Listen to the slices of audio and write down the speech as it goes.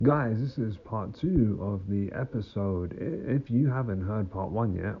Guys, this is part 2 of the episode. If you haven't heard part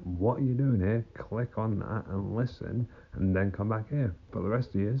 1 yet, what are you doing here? Click on that and listen, and then come back here. For the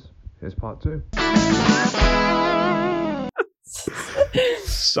rest of you, here's part 2.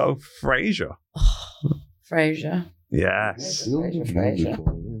 So, Frasier. Frasier. Yes. Frasier.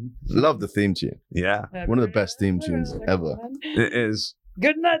 Love the theme tune. Yeah. One of the best theme tunes ever. It is.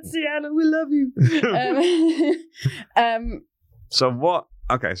 Good night, Seattle. We love you. So what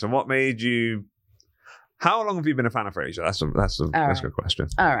made you... How long have you been a fan of Frasier? That's a good question.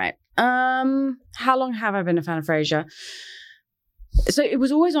 All right. How long have I been a fan of Frasier? So it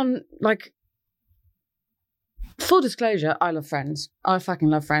was always on, like, full disclosure, I love Friends. I fucking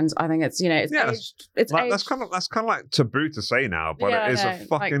love Friends. I think it's, it's aged. It's like, aged. that's kind of like taboo to say now, but Yeah, it is I a know.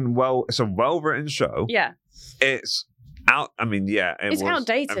 fucking it's a well-written show. Yeah. It's out. I mean, yeah, It's was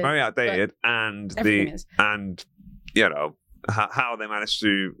outdated, very outdated, and everything is. how they managed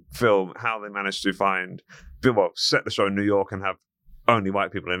to film, how they managed to set the show in New York and have only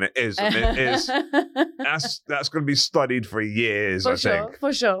white people in it is that's going to be studied for years. I think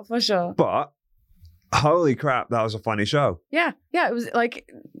for sure. But holy crap, that was a funny show. Yeah. It was like,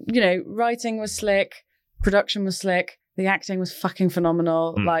 writing was slick, production was slick, the acting was fucking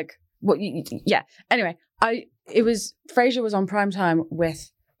phenomenal. Like, Anyway, Frasier was on prime time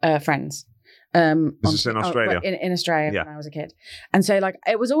with Friends. This is in Australia. In Australia when I was a kid. And so, like,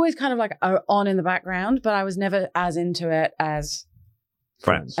 it was always kind of like on in the background, but I was never as into it as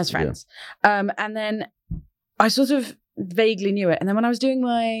Friends. Yeah. And then I sort of vaguely knew it. And then when I was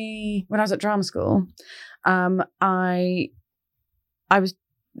at drama school,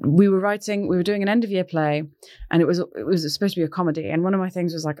 we were doing an end of year play, and it was supposed to be a comedy. And one of my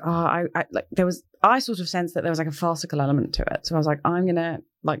things was like, I sort of sensed that there was like a farcical element to it. So I was like, I'm gonna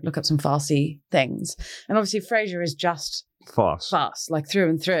like look up some farcy things. And obviously Frasier is just farce, like through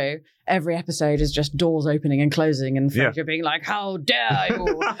and through. Every episode is just doors opening and closing, and Frasier being like, "How dare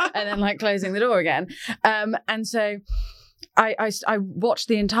you!" and then like closing the door again. And so I watched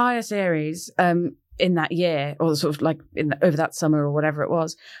the entire series in that year, or sort of like over that summer or whatever it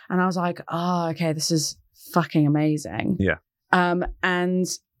was, and I was like, okay, this is fucking amazing. Yeah. And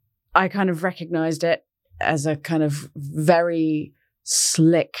I kind of recognized it as a kind of very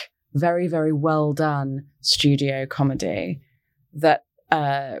slick, very, very well done studio comedy that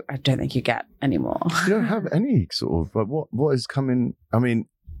I don't think you get anymore. You don't have any sort of, like, what is coming? I mean,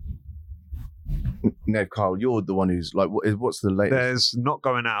 Ned, Carl, you're the one who's like, what's the latest? There's Not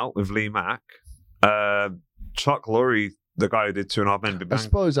Going Out with Lee Mack. Chuck Lorre, the guy who did 2.5 Men. I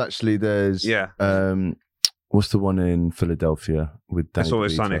suppose actually there's what's the one in Philadelphia with Danny It's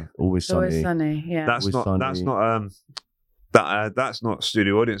Always DeVito? Sunny. Always Sunny. Yeah. That's not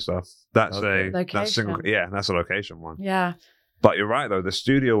studio audience stuff. That's Location. that's a location one. Yeah. But you're right though,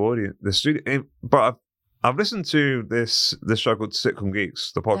 but I've listened to this show called Sitcom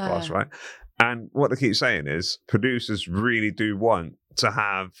Geeks, the podcast, right? And what they keep saying is producers really do want to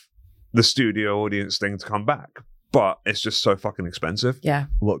have the studio audience thing to come back, but it's just so fucking expensive. Yeah.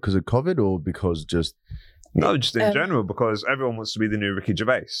 What, because of COVID or because just... No, just in general, because everyone wants to be the new Ricky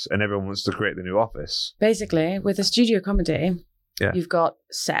Gervais and everyone wants to create the new Office. Basically, with a studio comedy, you've got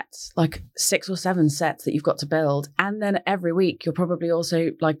sets, like 6 or 7 sets that you've got to build. And then every week, you're probably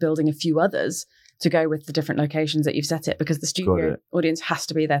also like building a few others to go with the different locations that you've set it, because the studio audience has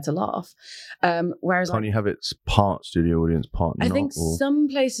to be there to laugh. Whereas Can't you have it part studio audience, part not? I think some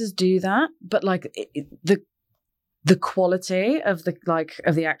places do that, but like the quality of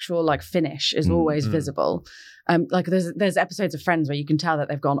the actual like finish is always visible. Like there's episodes of Friends where you can tell that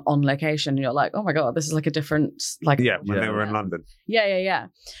they've gone on location, and you're like, oh my god, this is like a different like when they were in London. Yeah.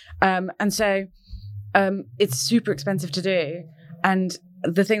 And so it's super expensive to do. And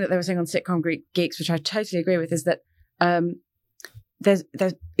the thing that they were saying on Sitcom Geeks, which I totally agree with, is that it's really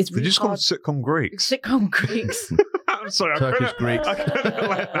Did you just call it Sitcom Greeks? Sitcom Greeks. I'm sorry, Turkish Greeks. I couldn't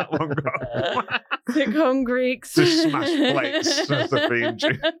let that one go. Sitcom Greeks. Just smash plates. That's the theme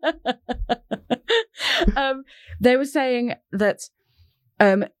tune. They were saying that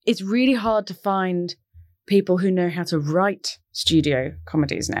it's really hard to find people who know how to write studio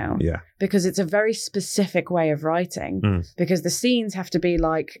comedies now. Yeah. Because it's a very specific way of writing. Because the scenes have to be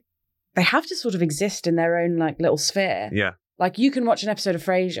like, they have to sort of exist in their own like little sphere. Yeah. Like you can watch an episode of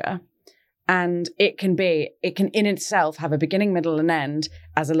Frasier and it can in itself have a beginning, middle and end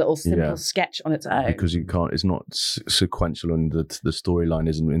as a little simple sketch on its own. Because you can't, it's not sequential and the storyline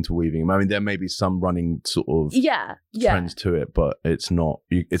isn't interweaving. I mean, there may be some running sort of trends to it, but it's not,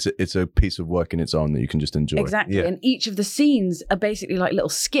 it's a piece of work in its own that you can just enjoy. Exactly. Yeah. And each of the scenes are basically like little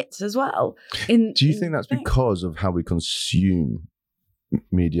skits as well. Do you think that's because of how we consume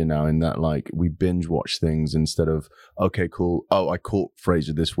media now, in that like we binge watch things instead of, okay, cool, oh, I caught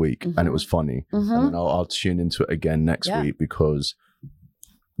Frasier this week and it was funny, and then I'll tune into it again next week because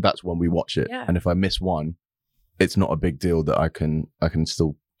that's when we watch it. And if I miss one, it's not a big deal that I can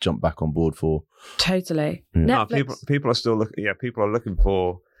still jump back on board for. Totally. No, people are still looking. Yeah, people are looking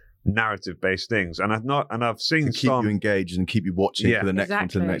for narrative-based things, and I've seen to keep you engaged and keep you watching for the next one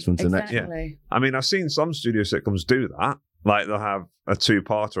to the next one to the next one. Yeah, I mean, I've seen some studio sitcoms do that. Like they'll have a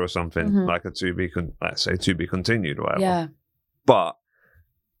 2-parter or something, like a to be continued or whatever. Yeah. But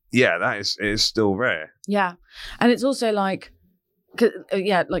yeah, that is still rare. Yeah, and it's also like,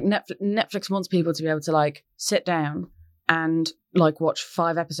 like Netflix wants people to be able to like sit down and like watch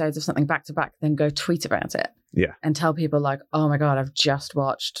 5 episodes of something back to back, then go tweet about it. Yeah, and tell people like, oh my God, I've just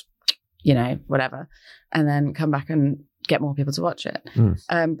watched, you know, whatever, and then come back and get more people to watch it.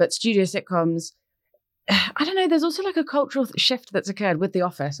 But studio sitcoms, I don't know, there's also like a cultural shift that's occurred with The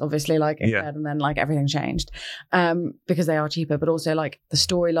Office, obviously, like it occurred, and then like everything changed because they are cheaper, but also like the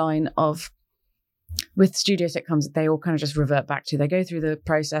storyline with studio sitcoms, they all kind of just revert back to, they go through the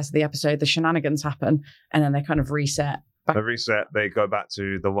process of the episode, the shenanigans happen, and then they kind of reset. They go back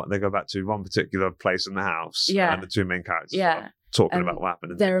to one particular place in the house, and the 2 main characters are talking about what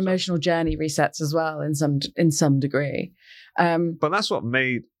happened. Their emotional journey resets as well in some degree. But that's what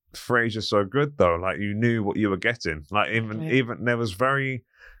made Frasier so good, though. Like, you knew what you were getting. Like, even there was very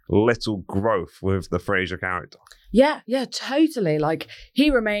little growth with the Frasier character. Yeah, totally. Like,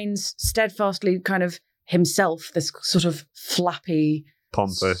 he remains steadfastly kind of himself, this sort of flappy,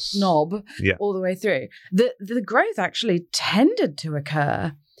 pompous snob all the way through. The growth actually tended to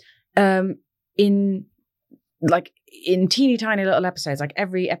occur in teeny tiny little episodes. Like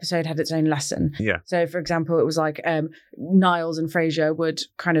every episode had its own lesson. Yeah. So for example, it was like Niles and Frasier would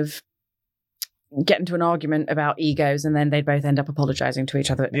kind of get into an argument about egos, and then they'd both end up apologizing to each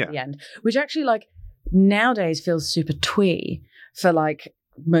other at the end, which actually like nowadays feels super twee for like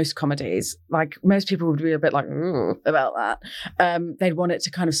most comedies. Like most people would be a bit like about that. They'd want it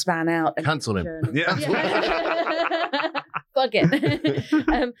to kind of span out and cancel him. Fuck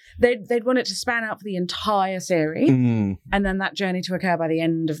it. They'd want it to span out for the entire series, and then that journey to occur by the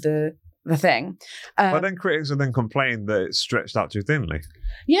end of the thing. But then critics would then complain that it's stretched out too thinly.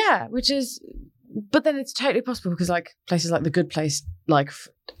 Yeah, but then it's totally possible because like places like The Good Place like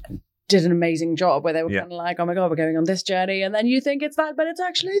did an amazing job where they were kind of like, oh my God, we're going on this journey, and then you think it's that, but it's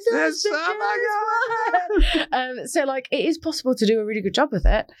actually this. So like it is possible to do a really good job with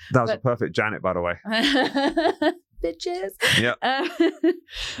it. That was a perfect Janet, by the way. Bitches. Yeah.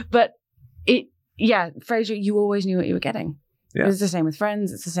 But Frasier, you always knew what you were getting. Yeah. It's the same with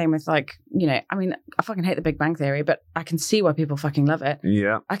Friends. It's the same with like, you know, I mean, I fucking hate The Big Bang Theory, but I can see why people fucking love it.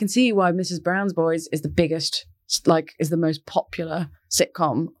 Yeah. I can see why Mrs. Brown's Boys is the biggest, like, is the most popular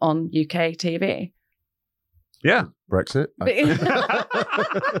sitcom on UK TV. Yeah. Brexit.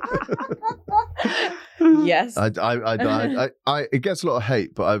 Yes. It gets a lot of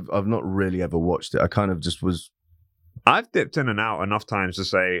hate, but I've not really ever watched it. I kind of just was. I've dipped in and out enough times to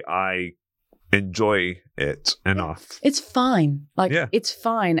say I enjoy it enough. It's fine. Like it's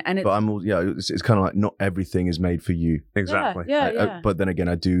fine, and it's. But it's kind of like not everything is made for you. Exactly. Yeah. But then again,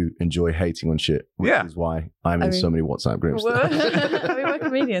 I do enjoy hating on shit, which is why I'm in so many WhatsApp groups. We're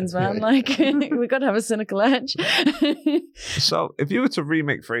comedians, man. Like we got to have a cynical edge. So, if you were to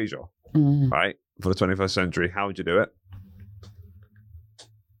remake Frasier, right, for the 21st century, how would you do it?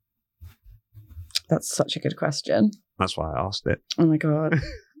 That's such a good question. That's why I asked it. Oh my God.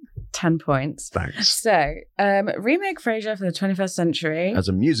 10 points. Thanks. So, remake Frasier for the 21st century. As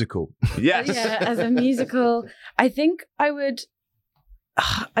a musical. Yes. Yeah, as a musical. I think I would...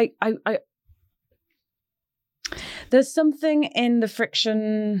 There's something in the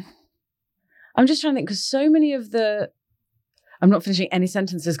friction... I'm just trying to think, because so many of the... I'm not finishing any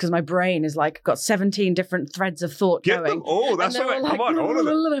sentences because my brain is like got 17 different threads of thought Get going. Them all. That's right. Come on, all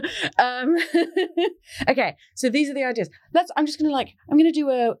of it. Okay, so these are the ideas. I'm gonna do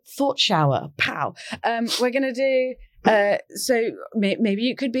a thought shower. Pow. We're gonna do. So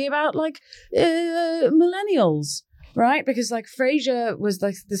maybe it could be about like millennials, right? Because like Frasier was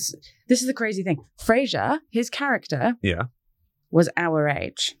like this. This is the crazy thing. Frasier, his character, was our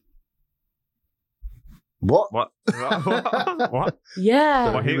age. What? What?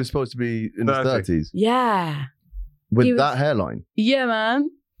 Yeah. So he was supposed to be in his 30s? Yeah. With that hairline? Yeah, man.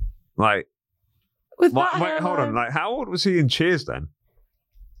 Like, with wait, hold on. Like, how old was he in Cheers then?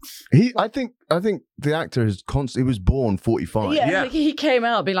 I think the actor is he was born 45. Yeah. Like he came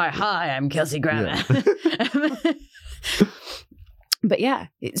out being like, "Hi, I'm Kelsey Grammer." Yeah. But yeah,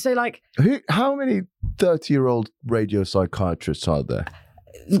 so like, how many 30-year-old radio psychiatrists are there?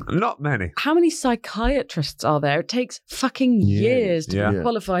 Not many. how many psychiatrists are there? It takes fucking years to Yeah. be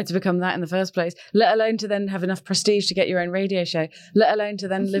qualified to become that in the first place, let alone to then have enough prestige to get your own radio show, let alone to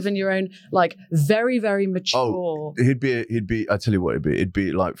then live in your own, like, very, very mature. Oh, he'd be. I tell you what, it'd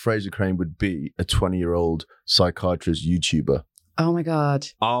be like Fraser Crane would be a 20-year-old psychiatrist YouTuber. Oh my God.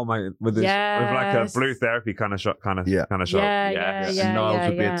 Oh my, with like a Yes. blue therapy kind of show. Yeah. And Niles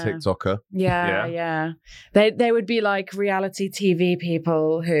would be a TikToker. Yeah. They would be like reality TV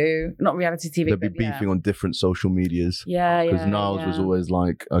people who, not reality TV. They'd be beefing on different social medias. Because Niles was always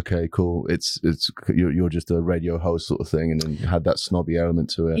like, okay, cool, it's you're just a radio host sort of thing, and then had that snobby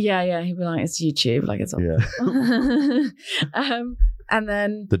element to it. Yeah. He'd be like, it's YouTube, like it's all. Yeah. And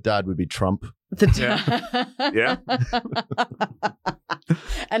then The dad would be Trump. Yeah.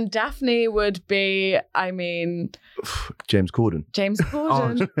 And Daphne would be, I mean, James Corden. James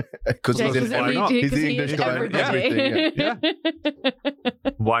Corden. Because he's in Why not? He's the English guy in everything. Yeah.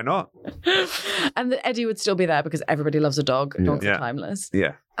 Why not? And Eddie would still be there because everybody loves a dog. Dogs Yeah. are timeless.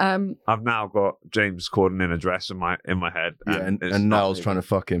 Yeah. I've now got James Corden in a dress in my head. And Niles trying to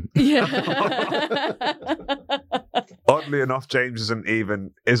fuck him. Yeah. Oddly enough, James isn't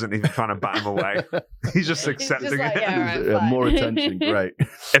even trying to bat him away. He's just accepting like, it. yeah, all right, fine. More attention, great.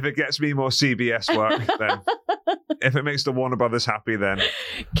 If it gets me more CBS work, then if it makes the Warner Brothers happy, then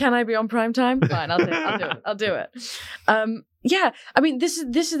Can I be on prime time? Fine, I'll do it. Yeah, I mean, this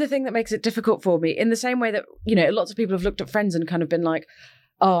is the thing that makes it difficult for me. In the same way that, you know, lots of people have looked at Friends and kind of been like,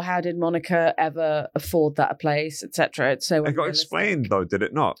 oh, how did Monica ever afford that place, etc. It's so it got explained though, did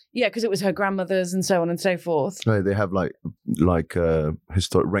it not? Yeah, because it was her grandmother's and so on and so forth. Right, they have like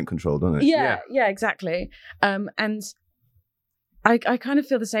historic rent control, don't they? Yeah, exactly. And I kind of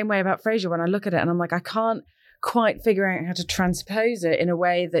feel the same way about Frasier when I look at it, and I'm like, I can't quite figure out how to transpose it in a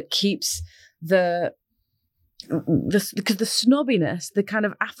way that keeps because the snobbiness, the kind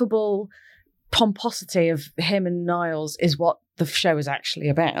of affable pomposity of him and Niles is what the show is actually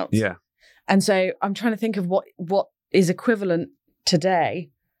about. Yeah. And so I'm trying to think of what is equivalent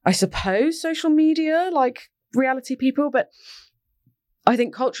today. I suppose social media, like reality people, but I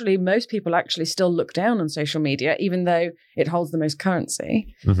think culturally most people actually still look down on social media, even though it holds the most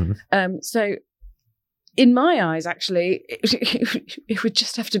currency. Mm-hmm. So in my eyes, actually, it would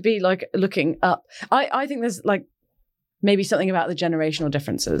just have to be like looking up. I think there's like maybe something about the generational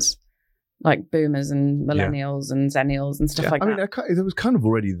differences, like boomers and millennials and zennials and stuff like that. I mean, there was kind of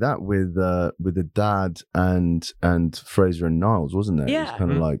already that with the dad and Fraser and Niles, wasn't there? Yeah. It was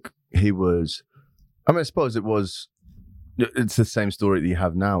kind of like he was. I mean, I suppose it's the same story that you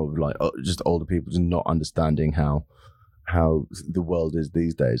have now of like just older people just not understanding how the world is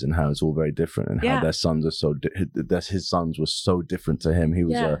these days and how it's all very different and how their sons are so his sons were so different to him. He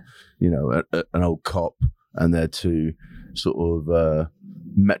was an old cop, and they're two sort of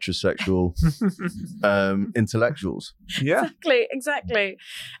metrosexual intellectuals. Yeah, exactly.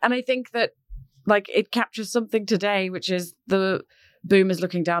 And I think that like it captures something today, which is the boomers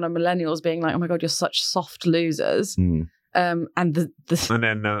looking down on millennials, being like, "Oh my god, you're such soft losers," and then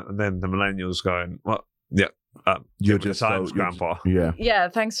the millennials going, "Well, yeah." You're just times, Grandpa. Yeah.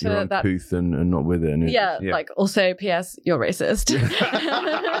 Thanks for you're that. Uncouth and not with it. Yeah, like also, P.S. You're racist.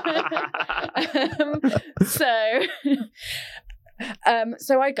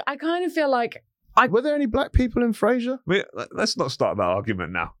 So I kind of feel like were there any black people in Frasier? Let's not start that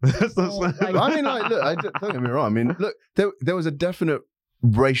argument now. I mean, like, look, don't get me wrong. I mean, look, there was a definite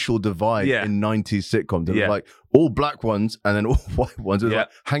racial divide in 90s sitcoms. There was like all black ones and then all white ones. It was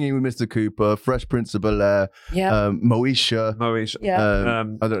like Hanging with Mr. Cooper, Fresh Prince of Bel-Air, Moesha.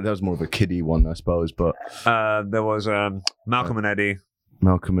 I don't know, that was more of a kiddie one, I suppose. But there was Malcolm and Eddie.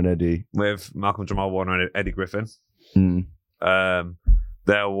 With Malcolm Jamal Warner and Eddie Griffin.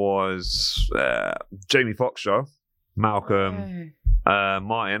 There was Jamie Foxx show, Malcolm,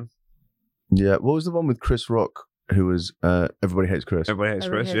 Martin. Yeah, what was the one with Chris Rock? Who was Everybody Hates Chris? Everybody Hates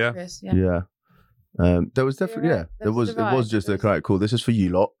Chris. Yeah. There was definitely it was just a quite cool. This is for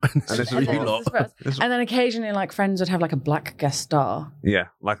you lot. And this is for you lot. And then occasionally, like Friends would have like a black guest star. Yeah,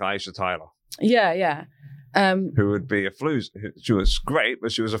 like Aisha Tyler. Yeah. Who would be a floozy. She was great,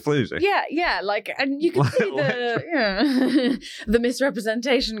 but she was a floozy. Yeah, like, and you can see the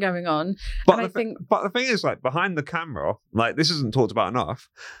misrepresentation going on. But the thing is, like, behind the camera, like, this isn't talked about enough.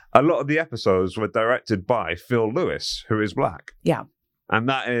 A lot of the episodes were directed by Phil Lewis, who is black. Yeah, and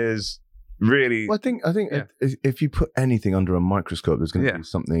that is really. Well, I think if you put anything under a microscope, there's going to be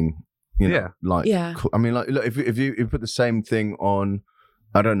something. You know, like. Yeah. I mean, like, look, if you put the same thing on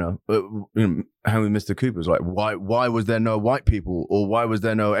I don't know. How Mr. Cooper was like, why was there no white people, or why was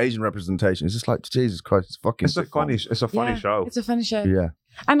there no Asian representation? It's just like, Jesus Christ, it's fucking. It's a funny show. It's a funny show. Yeah.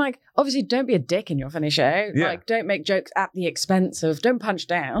 And like, obviously, don't be a dick in your funny show. Yeah. Like, don't make jokes at the expense of. Don't punch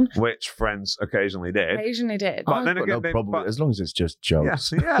down. Which Friends occasionally did. Occasionally did. But then again, no problem as long as it's just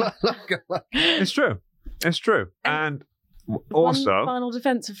jokes. Yeah. It's true. It's true. And also, one final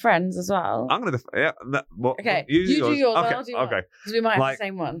defense of Friends as well. I'm gonna. Okay, you do yours. Okay. I'll do yours. Okay. Because we might have Like- the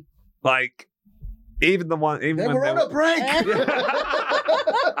same one. Like, even the one. Even They when were on a break.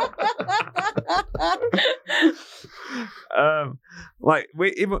 Like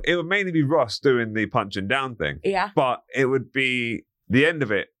it would mainly be Ross doing the punching down thing, Yeah. but it would be the end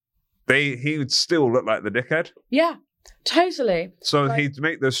of it. He would still look like the dickhead. Yeah. Totally. So Like- he'd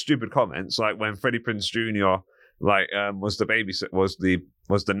make those stupid comments, like when Freddie Prinze Jr. Was the babysit, was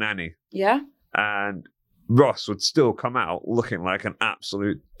the nanny, Yeah. and Ross would still come out looking like an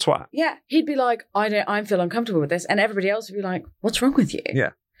absolute twat. Yeah. He'd be like, I feel uncomfortable with this, and everybody else would be like, what's wrong with you?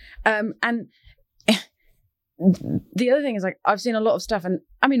 Yeah. And the other thing is, like, I've seen a lot of stuff, and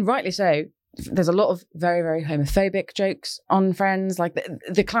I mean, rightly so. There's a lot of very, very homophobic jokes on Friends. Like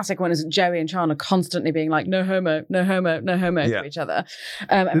the classic one is Joey and Chandler constantly being like, no homo, no homo, no homo Yeah. to each other.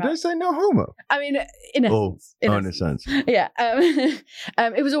 Did they say no homo? I mean, in essence. In a sense. Yeah.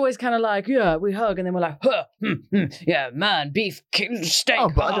 It was always kind of like, yeah, we hug, and then we're like, huh, yeah, man, beef, steak. Oh,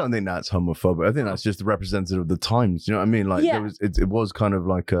 but I don't think that's homophobic. I think that's just representative of the times. You know what I mean? Like, Yeah. it was kind of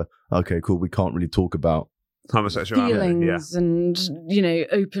like okay, cool. We can't really talk about Homosexuality. feelings and,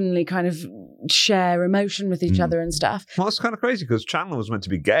 openly kind of share emotion with each other and stuff. Well, it's kind of crazy because Chandler was meant to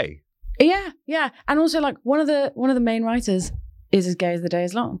be gay. Yeah. And also, like, one of the main writers is as gay as the day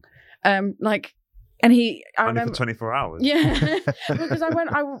is long. I Only remember for 24 hours. Yeah, because I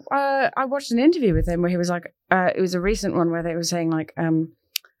watched an interview with him where he was like, it was a recent one where they were saying like, I've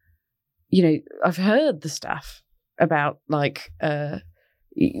heard the stuff about like,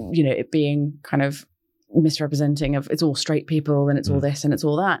 it being kind of misrepresenting of it's all straight people and it's all this and it's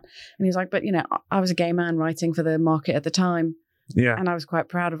all that. And he was like, but I was a gay man writing for the market at the time. Yeah. And I was quite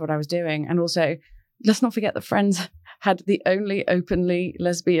proud of what I was doing. And also, let's not forget that Friends had the only openly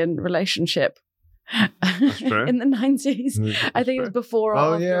lesbian relationship true. in the 90s. I think it was before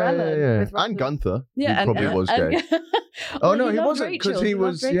or after Ellen. with And Gunther. Yeah, He probably was gay. Well, No, he loved wasn't, because Rachel. he loved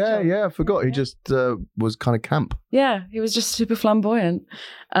was, Rachel. I forgot. He just was kind of camp. Yeah, he was just super flamboyant.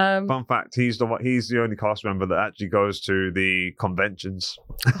 Fun fact: he's the only cast member that actually goes to the conventions.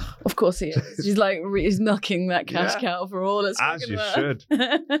 Of course he is. He's milking that cash cow for all it's As fucking you worth.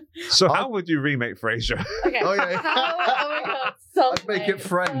 should. So, how would you remake Frasier? Okay. Oh, yeah. Oh my god. Stop I'd make me. it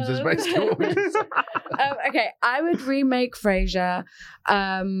Friends, is basically what we can say. Okay, I would remake Frasier.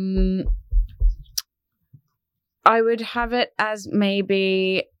 I would have it as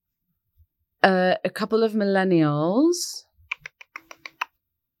maybe a couple of millennials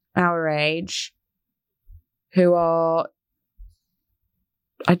our age who are,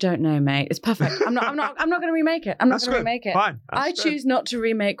 I don't know, mate. It's perfect. I'm not going to remake it. I'm not That's going to good. remake it. Fine. I That's good. choose not to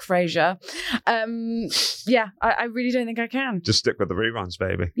remake Frasier. I really don't think I can. Just stick with the reruns,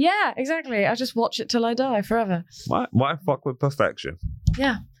 baby. Yeah, exactly. I just watch it till I die forever. Why fuck with perfection?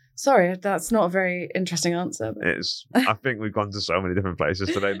 Yeah. Sorry, that's not a very interesting answer. But... I think we've gone to so many different places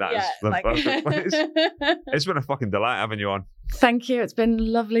today. That's the perfect place. It's been a fucking delight having you on. Thank you. It's been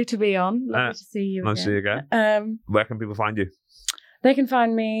lovely to be on. Lovely to see you Nice to see you again. Where can people find you? They can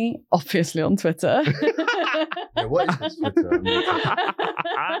find me, obviously, on Twitter. Yeah, what is this Twitter?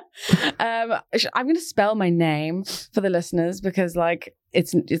 I'm going to spell my name for the listeners because, like,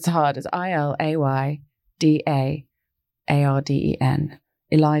 it's hard. It's Ilayda Arden.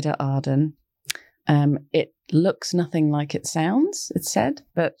 Ilayda Arden. It looks nothing like it sounds, it's said,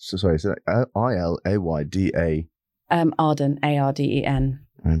 but... Sorry, Ilayda. Arden, Arden.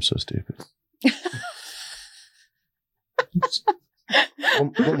 I'm so stupid.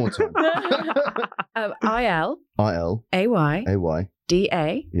 one more time. Ilayda.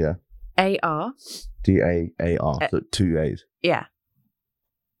 Yeah. AR. DAAR. So 2 A's. Yeah.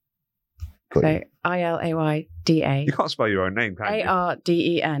 Got So you. Ilayda. You can't spell your own name, can you?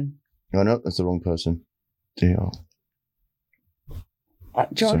 Arden. Oh, no, that's the wrong person. DR.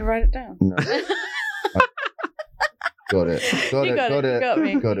 Do you want me to write it down? No. Got it. You got it. You got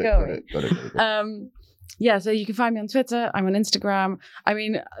me. Got You it. got Got me. it. Got it. Got it. yeah, so you can find me on Twitter. I'm on Instagram. I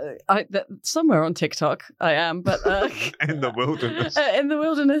mean, somewhere on TikTok I am, but in the wilderness. In the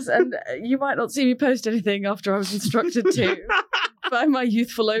wilderness, and you might not see me post anything after I was instructed to by my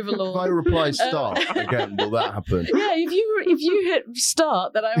youthful overlord. If I reply start again, will that happen? Yeah, if you hit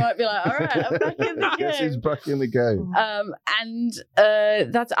start, then I might be like, all right, I'm back in the game. Guess who's back in the game? I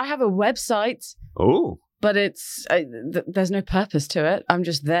have a website. Oh. But there's no purpose to it. I'm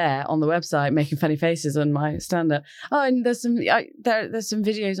just there on the website making funny faces on my stand-up. Oh, and there's some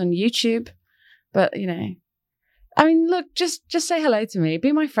videos on YouTube. But I mean, look, just say hello to me.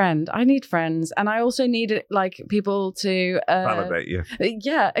 Be my friend. I need friends, and I also need people to validate you.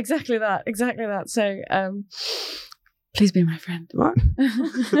 Yeah, exactly that. So, please be my friend. Right.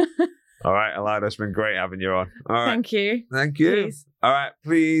 All right, Ilayda, it's been great having you on. All right. Thank you. Thank you. Please. All right,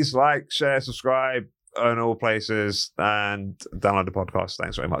 please like, share, subscribe on all places, and download the podcast.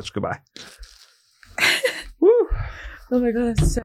 Thanks very much. Goodbye. Woo. Oh my God, that's so